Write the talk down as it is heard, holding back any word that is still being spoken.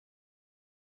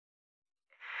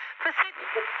For Sydney,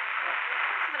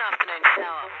 it's an afternoon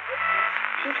shower.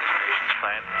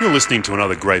 You're listening to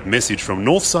another great message from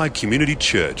Northside Community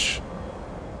Church.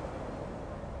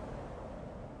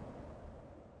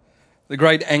 The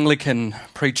great Anglican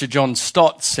preacher John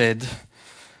Stott said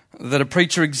that a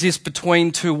preacher exists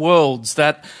between two worlds,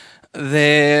 that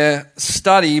their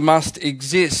study must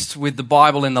exist with the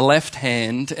Bible in the left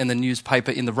hand and the newspaper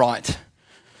in the right.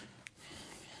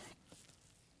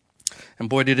 And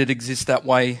boy, did it exist that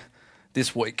way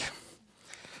this week.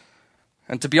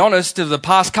 And to be honest, over the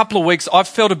past couple of weeks, I've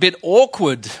felt a bit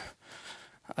awkward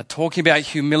talking about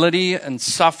humility and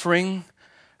suffering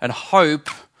and hope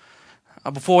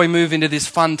before we move into this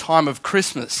fun time of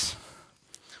Christmas.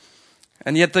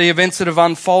 And yet the events that have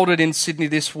unfolded in Sydney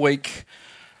this week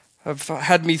have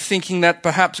had me thinking that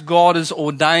perhaps God has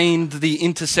ordained the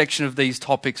intersection of these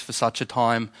topics for such a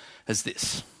time as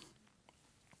this.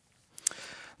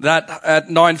 That at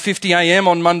 9:50 a.m.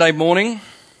 on Monday morning,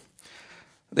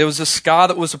 there was a scar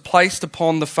that was placed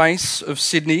upon the face of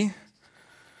Sydney,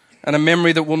 and a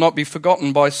memory that will not be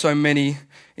forgotten by so many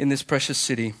in this precious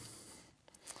city.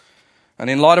 And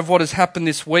in light of what has happened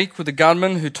this week with the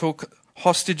gunmen who took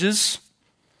hostages,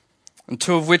 and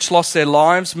two of which lost their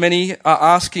lives, many are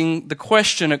asking the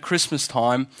question at Christmas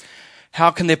time, how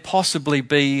can there possibly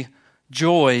be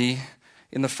joy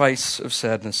in the face of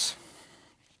sadness?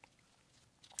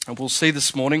 And we'll see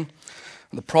this morning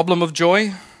the problem of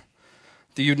joy,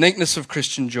 the uniqueness of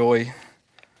Christian joy,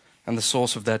 and the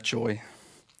source of that joy.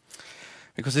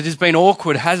 Because it has been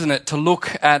awkward, hasn't it, to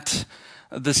look at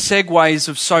the segues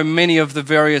of so many of the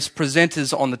various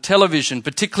presenters on the television,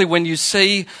 particularly when you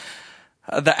see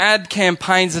the ad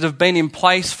campaigns that have been in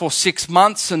place for 6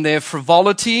 months and their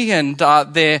frivolity and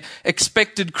their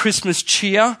expected Christmas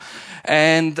cheer,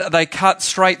 and they cut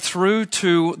straight through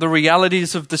to the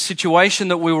realities of the situation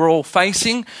that we were all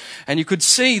facing, and you could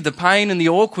see the pain and the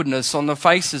awkwardness on the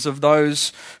faces of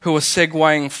those who were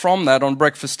segueing from that on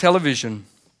breakfast television.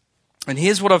 And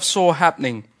here's what I saw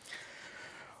happening.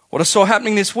 What I saw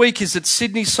happening this week is that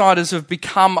Sydney-siders have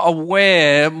become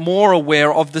more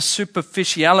aware of the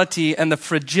superficiality and the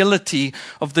fragility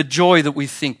of the joy that we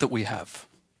think that we have.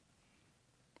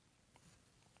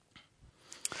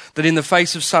 That in the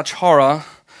face of such horror,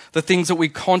 the things that we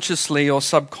consciously or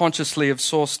subconsciously have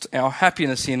sourced our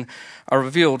happiness in are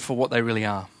revealed for what they really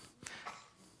are.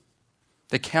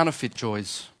 They're counterfeit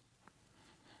joys.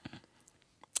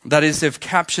 That is, they've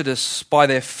captured us by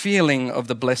their feeling of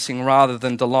the blessing rather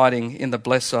than delighting in the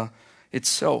blesser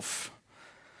itself.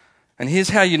 And here's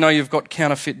how you know you've got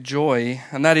counterfeit joy,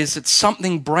 and that is that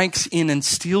something breaks in and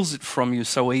steals it from you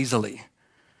so easily.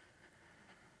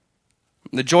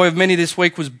 The joy of many this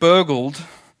week was burgled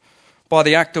by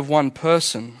the act of one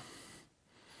person.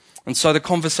 And so the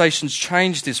conversations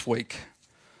changed this week.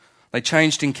 They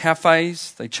changed in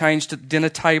cafes, they changed at dinner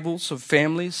tables of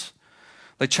families,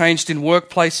 they changed in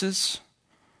workplaces.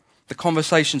 The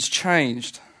conversations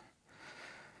changed.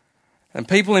 And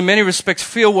people in many respects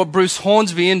feel what Bruce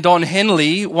Hornsby and Don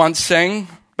Henley once sang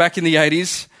back in the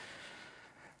 80s,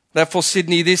 that for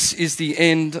Sydney this is the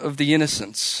end of the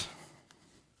innocents.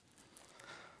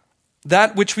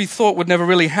 That which we thought would never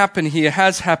really happen here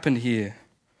has happened here.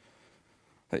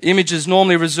 The images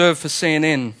normally reserved for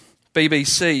CNN,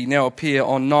 BBC now appear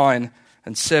on 9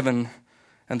 and 7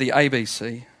 and the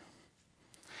ABC.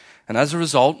 And as a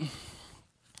result,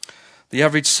 the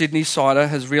average Sydney-sider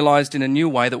has realised in a new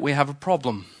way that we have a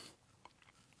problem.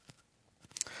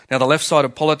 Now, the left side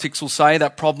of politics will say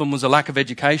that problem was a lack of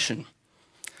education,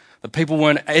 that people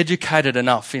weren't educated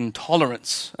enough in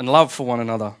tolerance and love for one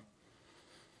another,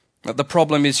 that the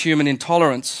problem is human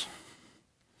intolerance.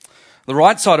 The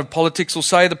right side of politics will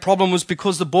say the problem was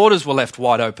because the borders were left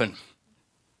wide open.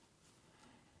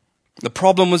 The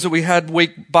problem was that we had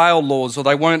weak bail laws or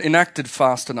they weren't enacted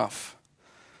fast enough.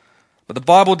 But the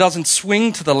Bible doesn't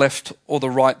swing to the left or the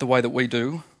right the way that we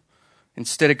do.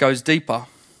 Instead, it goes deeper.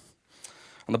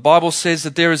 And the Bible says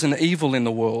that there is an evil in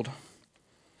the world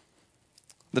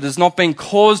that has not been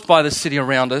caused by the city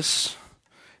around us.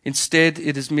 Instead,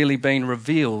 it has merely been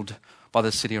revealed by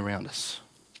the city around us.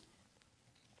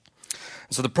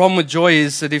 So the problem with joy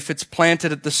is that if it's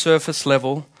planted at the surface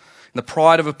level, in the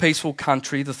pride of a peaceful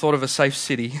country, the thought of a safe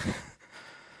city,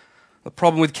 the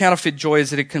problem with counterfeit joy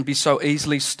is that it can be so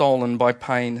easily stolen by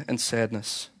pain and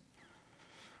sadness.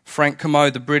 Frank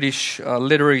Kermode, the British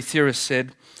literary theorist,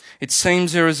 said, "It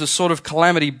seems there is a sort of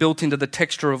calamity built into the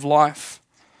texture of life.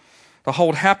 To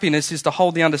hold happiness is to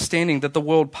hold the understanding that the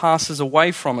world passes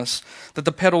away from us, that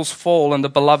the petals fall and the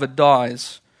beloved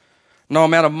dies. No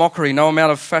amount of mockery, no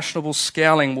amount of fashionable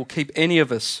scowling will keep any of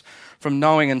us from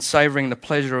knowing and savouring the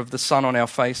pleasure of the sun on our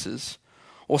faces,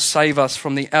 or save us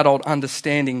from the adult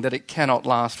understanding that it cannot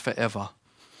last forever.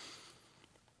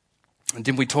 And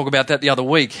didn't we talk about that the other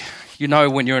week? You know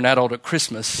when you're an adult at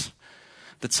Christmas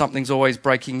that something's always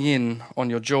breaking in on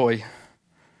your joy.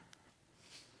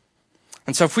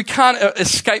 And so if we can't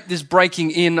escape this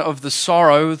breaking in of the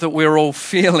sorrow that we're all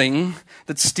feeling,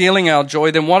 that's stealing our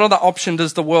joy, then what other option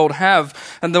does the world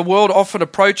have? And the world often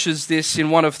approaches this in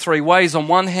one of three ways. On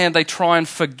one hand, they try and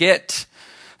forget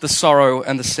the sorrow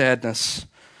and the sadness.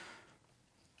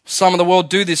 Some of the world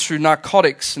do this through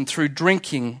narcotics and through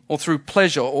drinking or through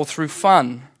pleasure or through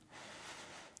fun.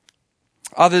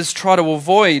 Others try to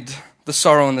avoid the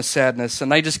sorrow and the sadness,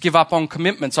 and they just give up on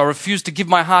commitments. I refuse to give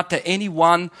my heart to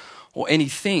anyone or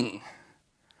anything.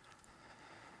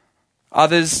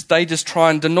 Others, they just try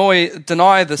and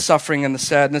deny the suffering and the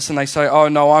sadness, and they say, oh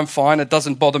no, I'm fine, it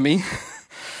doesn't bother me.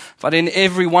 But in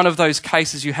every one of those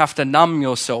cases, you have to numb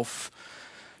yourself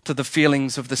to the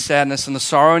feelings of the sadness and the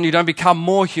sorrow, and you don't become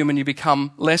more human, you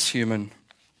become less human.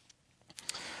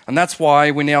 And that's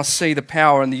why we now see the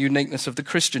power and the uniqueness of the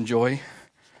Christian joy.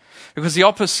 Because the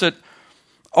opposite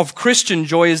of Christian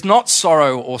joy is not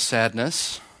sorrow or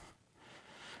sadness.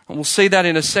 And we'll see that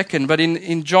in a second. But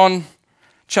in John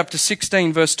chapter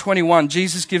 16, verse 21,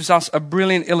 Jesus gives us a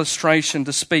brilliant illustration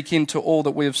to speak into all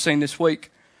that we have seen this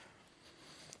week.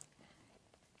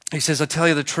 He says, I tell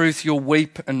you the truth, you'll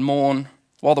weep and mourn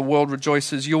while the world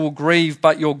rejoices. You will grieve,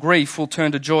 but your grief will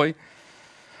turn to joy.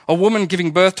 A woman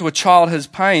giving birth to a child has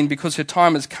pain because her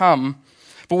time has come.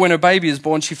 But when her baby is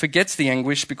born, she forgets the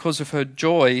anguish because of her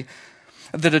joy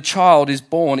that a child is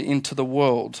born into the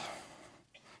world.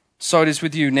 So it is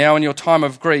with you now in your time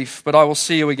of grief, but I will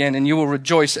see you again and you will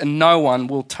rejoice and no one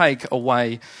will take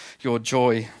away your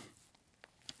joy.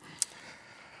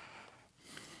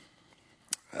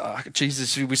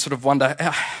 Jesus, we sort of wonder,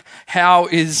 how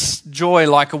is joy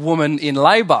like a woman in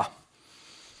labour?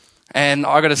 And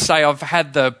I've got to say, I've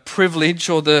had the privilege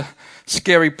or the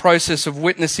scary process of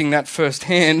witnessing that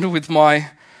firsthand with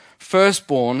my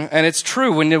firstborn. And it's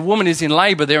true, when a woman is in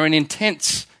labour, they're in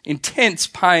intense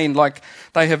pain like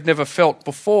they have never felt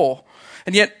before.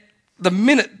 And yet, the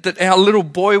minute that our little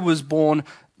boy was born,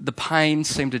 the pain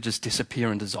seemed to just disappear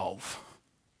and dissolve.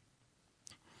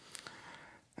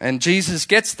 And Jesus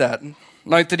gets that.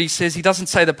 Note that he says, he doesn't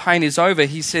say the pain is over.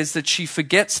 He says that she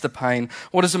forgets the pain.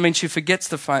 What does it mean she forgets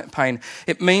the pain?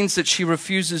 It means that she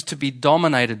refuses to be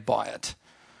dominated by it.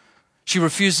 She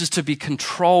refuses to be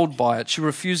controlled by it. She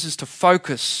refuses to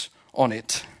focus on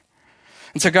it.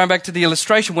 And so going back to the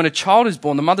illustration, when a child is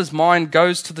born, the mother's mind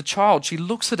goes to the child. She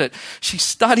looks at it. She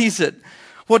studies it.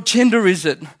 What gender is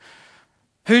it?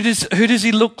 Who does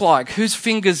he look like? Whose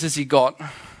fingers has he got?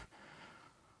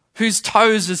 Whose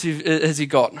toes has he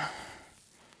got?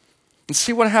 And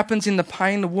see what happens in the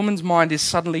pain? The woman's mind is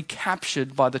suddenly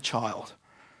captured by the child.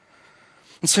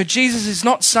 And so Jesus is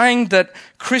not saying that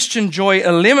Christian joy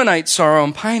eliminates sorrow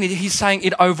and pain. He's saying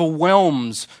it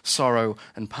overwhelms sorrow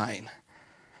and pain.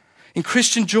 In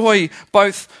Christian joy,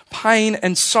 both pain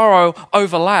and sorrow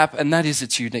overlap, and that is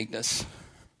its uniqueness.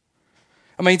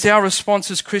 I mean, it's our response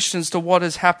as Christians to what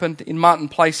has happened in Martin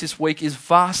Place this week is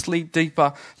vastly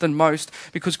deeper than most,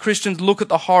 because Christians look at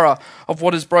the horror of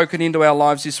what has broken into our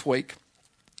lives this week.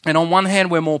 And on one hand,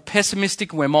 we're more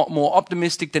pessimistic, we're more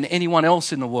optimistic than anyone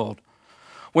else in the world.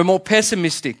 We're more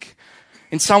pessimistic.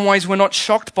 In some ways, we're not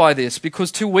shocked by this,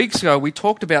 because 2 weeks ago we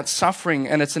talked about suffering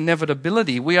and its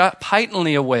inevitability. We are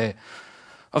patently aware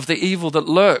of the evil that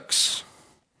lurks.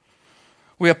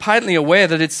 We are patently aware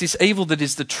that it's this evil that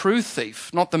is the true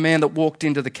thief, not the man that walked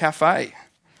into the cafe.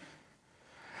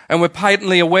 And we're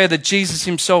patently aware that Jesus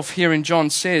himself here in John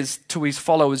says to his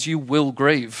followers, you will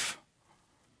grieve.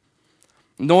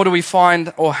 Nor do we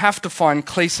find or have to find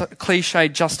cliche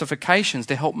justifications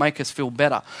to help make us feel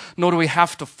better. Nor do we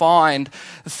have to find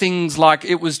things like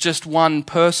it was just one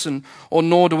person, or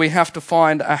nor do we have to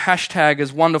find a hashtag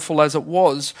as wonderful as it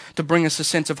was to bring us a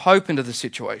sense of hope into the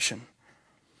situation.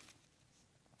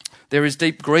 There is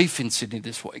deep grief in Sydney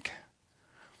this week.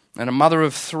 And a mother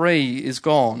of 3 is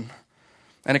gone.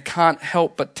 And it can't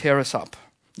help but tear us up.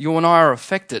 You and I are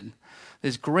affected.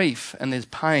 There's grief and there's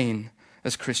pain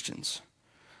as Christians.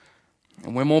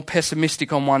 And we're more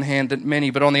pessimistic on one hand than many,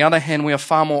 but on the other hand, we are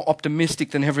far more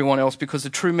optimistic than everyone else, because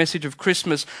the true message of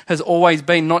Christmas has always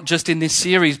been, not just in this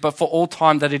series, but for all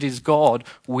time, that it is God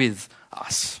with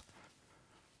us.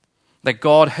 That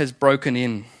God has broken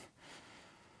in.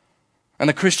 And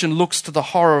the Christian looks to the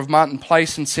horror of Martin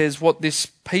Place and says, what this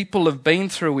people have been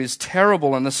through is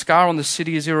terrible and the scar on the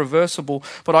city is irreversible,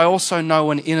 but I also know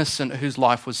an innocent whose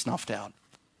life was snuffed out.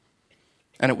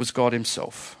 And it was God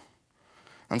himself.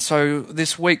 And so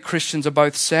this week, Christians are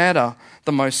both sadder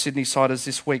than most Sydney-siders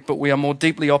this week, but we are more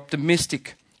deeply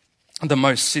optimistic than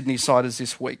most Sydney-siders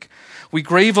this week. We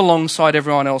grieve alongside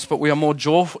everyone else, but we are more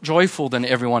joyful than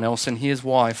everyone else, and here's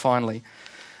why, finally.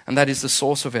 And that is the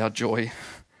source of our joy.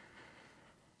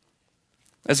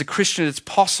 As a Christian, it's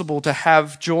possible to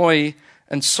have joy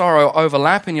and sorrow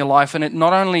overlap in your life, and it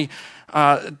not only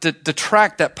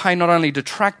detract, that pain not only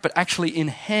detract, but actually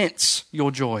enhance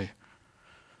your joy.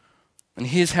 And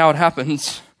here's how it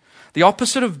happens. The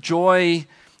opposite of joy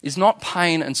is not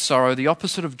pain and sorrow. The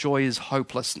opposite of joy is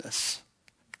hopelessness.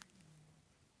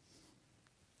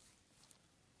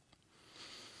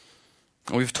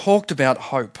 We've talked about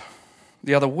hope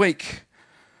the other week.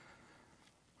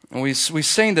 And we've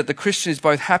seen that the Christian is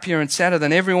both happier and sadder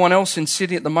than everyone else in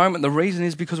Sydney at the moment. The reason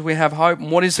is because we have hope.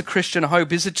 And what is the Christian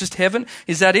hope? Is it just heaven?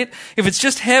 Is that it? If it's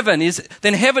just heaven,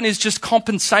 then heaven is just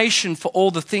compensation for all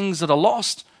the things that are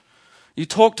lost. You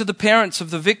talk to the parents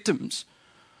of the victims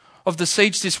of the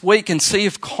siege this week and see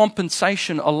if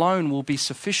compensation alone will be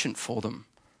sufficient for them.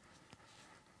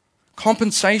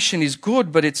 Compensation is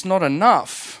good, but it's not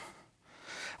enough.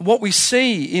 What we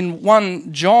see in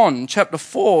 1 John chapter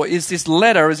 4 is this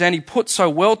letter, as Annie put so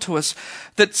well to us,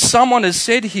 that someone has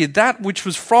said here, that which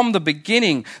was from the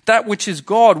beginning, that which is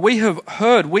God, we have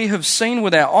heard, we have seen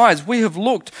with our eyes, we have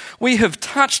looked, we have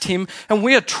touched him, and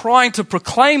we are trying to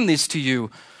proclaim this to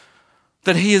you,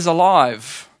 that he is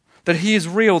alive, that he is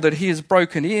real, that he is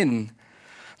broken in.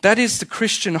 That is the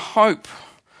Christian hope.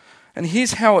 And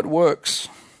here's how it works.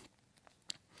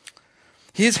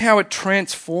 Here's how it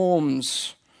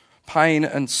transforms pain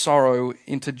and sorrow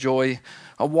into joy.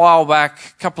 A while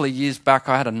back, a couple of years back,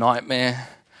 I had a nightmare.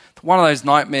 One of those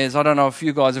nightmares, I don't know if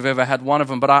you guys have ever had one of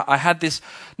them, but I had this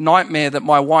nightmare that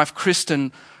my wife,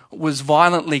 Kristen, was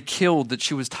violently killed, that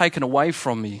she was taken away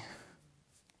from me.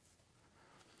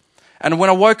 And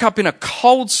when I woke up in a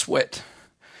cold sweat,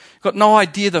 got no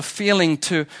idea the feeling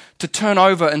to turn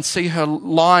over and see her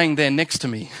lying there next to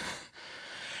me.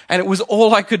 And it was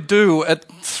all I could do at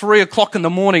 3 o'clock in the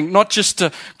morning, not just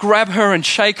to grab her and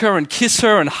shake her and kiss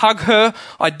her and hug her.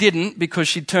 I didn't, because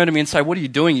she'd turn to me and say, "What are you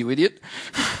doing, you idiot?"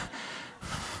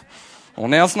 Well,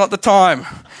 now's not the time.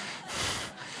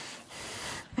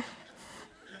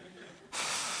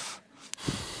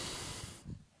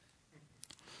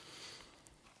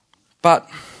 But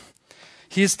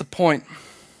here's the point.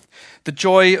 The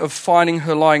joy of finding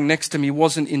her lying next to me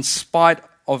wasn't in spite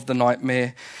of the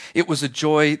nightmare. It was a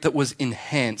joy that was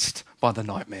enhanced by the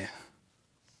nightmare.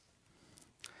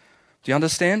 Do you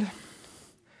understand?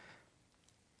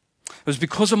 It was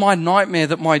because of my nightmare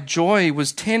that my joy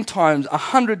was 10 times,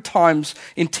 100 times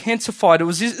intensified. It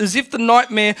was as if the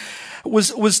nightmare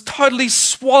was totally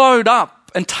swallowed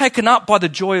up and taken up by the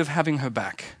joy of having her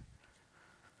back.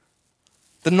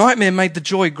 The nightmare made the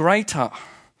joy greater.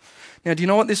 Now, do you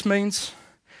know what this means?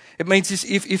 It means this: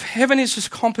 if heaven is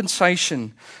just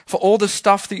compensation for all the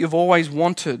stuff that you've always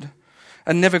wanted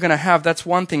and never going to have, that's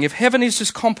one thing. If heaven is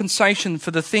just compensation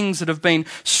for the things that have been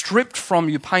stripped from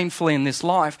you painfully in this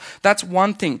life, that's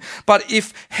one thing. But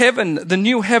if heaven, the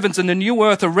new heavens and the new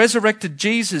earth, a resurrected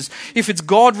Jesus, if it's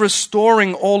God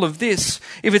restoring all of this,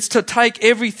 if it's to take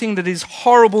everything that is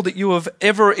horrible that you have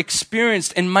ever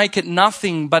experienced and make it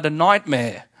nothing but a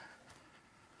nightmare,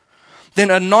 then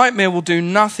a nightmare will do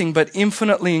nothing but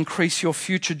infinitely increase your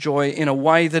future joy in a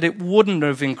way that it wouldn't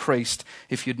have increased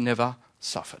if you'd never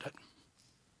suffered it.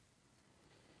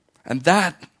 And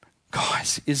that,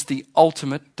 guys, is the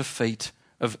ultimate defeat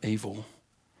of evil.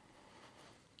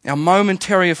 Our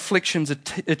momentary afflictions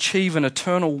achieve an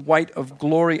eternal weight of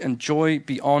glory and joy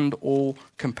beyond all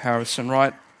comparison,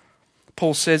 right?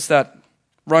 Paul says that,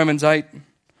 Romans 8,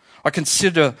 "I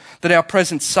consider that our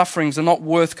present sufferings are not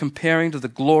worth comparing to the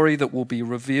glory that will be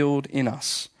revealed in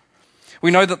us. We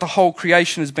know that the whole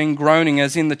creation has been groaning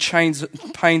as in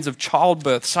the pains of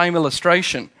childbirth." Same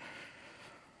illustration.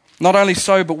 "Not only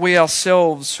so, but we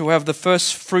ourselves who have the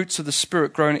first fruits of the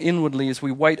Spirit groan inwardly as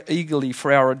we wait eagerly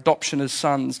for our adoption as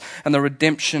sons and the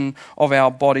redemption of our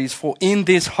bodies. For in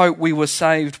this hope we were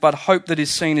saved, but hope that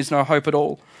is seen is no hope at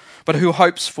all. But who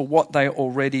hopes for what they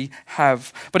already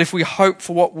have? But if we hope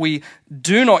for what we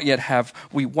do not yet have,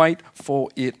 we wait for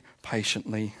it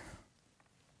patiently."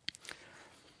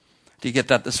 Do you get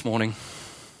that this morning?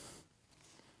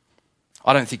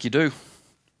 I don't think you do.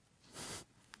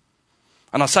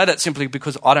 And I say that simply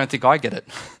because I don't think I get it.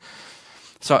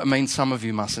 So it means some of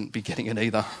you mustn't be getting it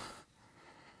either.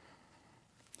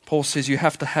 Paul says you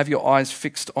have to have your eyes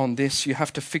fixed on this. You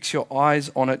have to fix your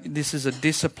eyes on it. This is a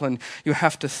discipline. You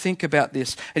have to think about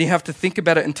this, and you have to think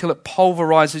about it until it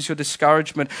pulverizes your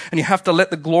discouragement, and you have to let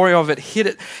the glory of it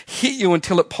hit you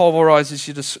until it pulverizes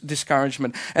your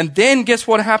discouragement. And then guess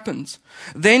what happens?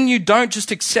 Then you don't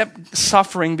just accept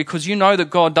suffering because you know that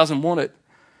God doesn't want it.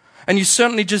 And you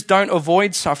certainly just don't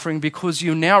avoid suffering because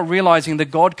you're now realizing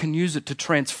that God can use it to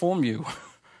transform you.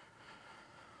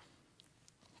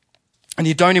 And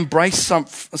you don't embrace some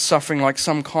suffering like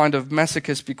some kind of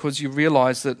masochist because you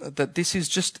realize that this is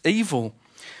just evil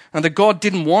and that God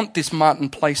didn't want this Martin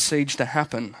Place siege to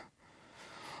happen.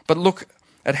 But look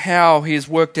at how he has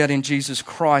worked out in Jesus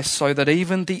Christ so that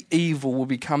even the evil will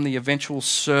become the eventual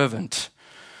servant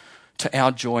to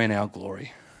our joy and our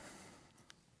glory.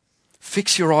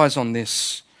 Fix your eyes on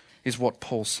this, is what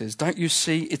Paul says. Don't you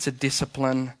see it's a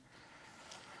discipline?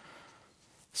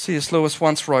 C.S. Lewis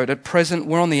once wrote, at present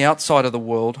we're on the outside of the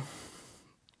world,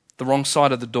 the wrong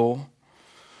side of the door.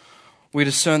 We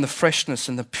discern the freshness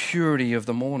and the purity of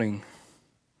the morning.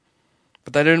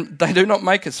 But they do not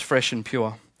make us fresh and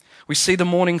pure. We see the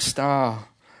morning star.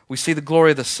 We see the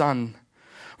glory of the sun.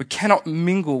 We cannot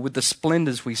mingle with the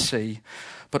splendors we see.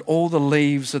 But all the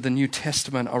leaves of the New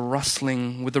Testament are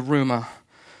rustling with the rumor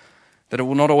that it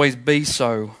will not always be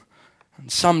so.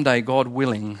 And someday, God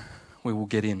willing, we will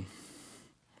get in.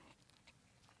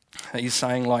 He's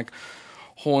saying like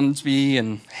Hornsby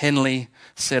and Henley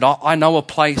said, I know a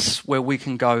place where we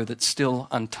can go that's still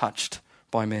untouched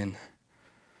by men.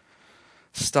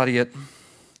 Study it.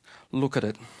 Look at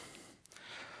it.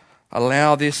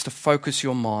 Allow this to focus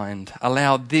your mind.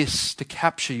 Allow this to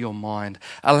capture your mind.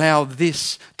 Allow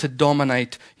this to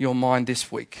dominate your mind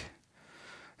this week.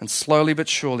 And slowly but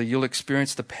surely you'll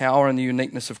experience the power and the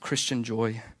uniqueness of Christian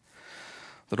joy.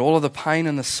 That all of the pain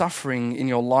and the suffering in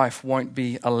your life won't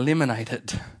be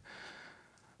eliminated,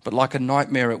 but like a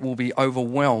nightmare, it will be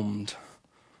overwhelmed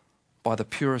by the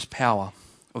purest power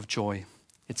of joy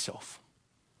itself.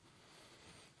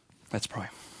 Let's pray.